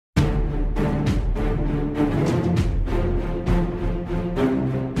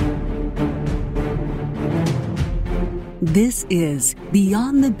This is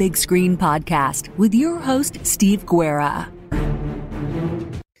Beyond the Big Screen podcast with your host, Steve Guerra.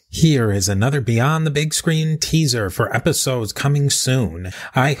 Here is another Beyond the Big Screen teaser for episodes coming soon.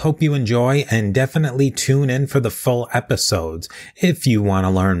 I hope you enjoy and definitely tune in for the full episodes. If you want to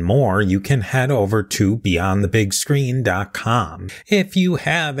learn more, you can head over to beyondthebigscreen.com. If you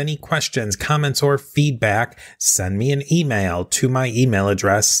have any questions, comments, or feedback, send me an email to my email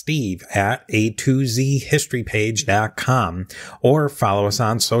address, steve@a2zhistorypage.com, or follow us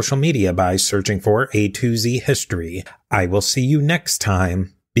on social media by searching for A2Z History. I will see you next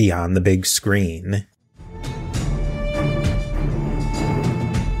time. Beyond the Big Screen.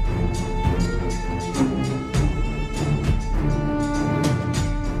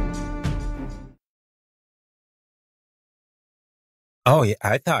 Oh, yeah,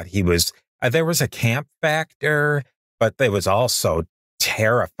 I thought he was, there was a camp factor, but it was also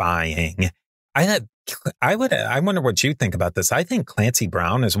terrifying. I wonder what you think about this. I think Clancy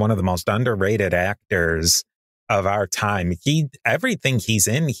Brown is one of the most underrated actors of our time. Everything he's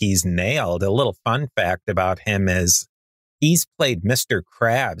in, he's nailed. A little fun fact about him is he's played Mr.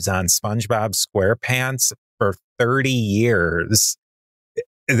 Krabs on SpongeBob SquarePants for 30 years.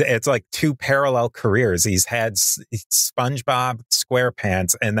 It's like two parallel careers. He's had SpongeBob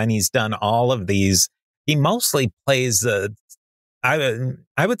SquarePants, and then he's done all of these. He mostly plays I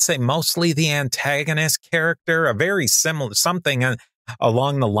would say mostly the antagonist character, a very similar, something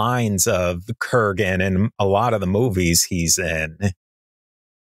along the lines of Kurgan in a lot of the movies he's in.